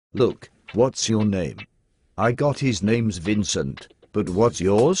Look, what's your name? I got his name's Vincent, but what's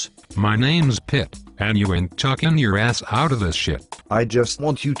yours? My name's Pitt, and you ain't tucking your ass out of this shit. I just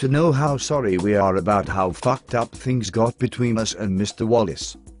want you to know how sorry we are about how fucked up things got between us and Mr.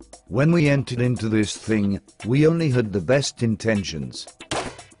 Wallace. When we entered into this thing, we only had the best intentions.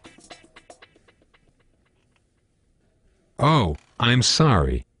 Oh, I'm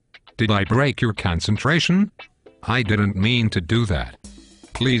sorry. Did I break your concentration? I didn't mean to do that.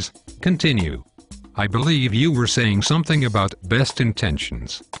 Please, continue. I believe you were saying something about best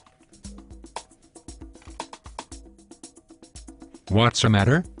intentions. What's the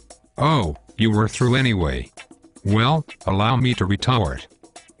matter? Oh, you were through anyway. Well, allow me to retort.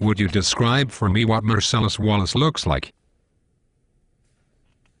 Would you describe for me what Marcellus Wallace looks like?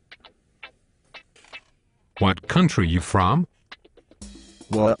 What country you from?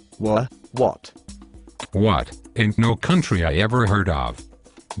 What? What? Ain't no country I ever heard of.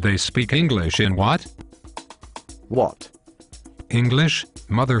 They speak English in what? What? English,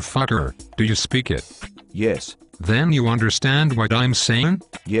 motherfucker, do you speak it? Yes. Then you understand what I'm saying?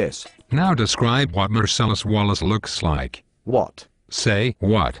 Yes. Now describe what Marcellus Wallace looks like. What? Say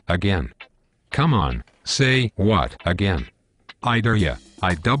what again. Come on, say what again. I dare ya,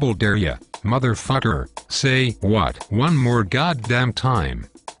 I double dare ya, motherfucker, say what one more goddamn time.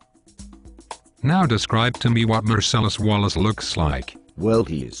 Now describe to me what Marcellus Wallace looks like. Well,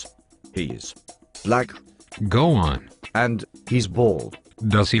 he's black. Go on. And he's bald.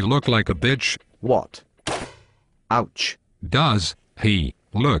 Does he look like a bitch? What? Ouch. Does he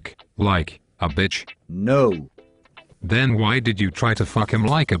look like a bitch? No. Then why did you try to fuck him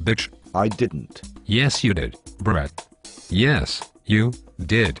like a bitch? I didn't. Yes you did, Brett. Yes, you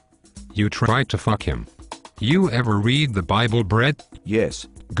did. You tried to fuck him. You ever read the Bible, Brett? Yes.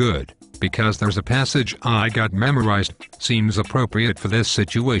 Good, because there's a passage I got memorized, seems appropriate for this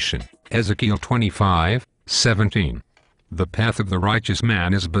situation. Ezekiel 25:17. The path of the righteous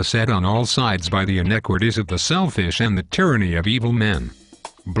man is beset on all sides by the iniquities of the selfish and the tyranny of evil men.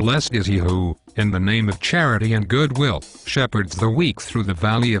 Blessed is he who, in the name of charity and goodwill, shepherds the weak through the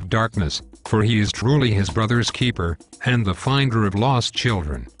valley of darkness, for he is truly his brother's keeper, and the finder of lost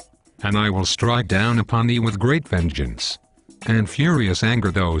children. And I will strike down upon thee with great vengeance, and furious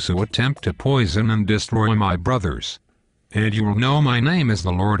anger those who attempt to poison and destroy my brothers. And you will know my name is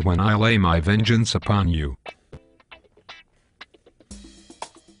the Lord when I lay my vengeance upon you.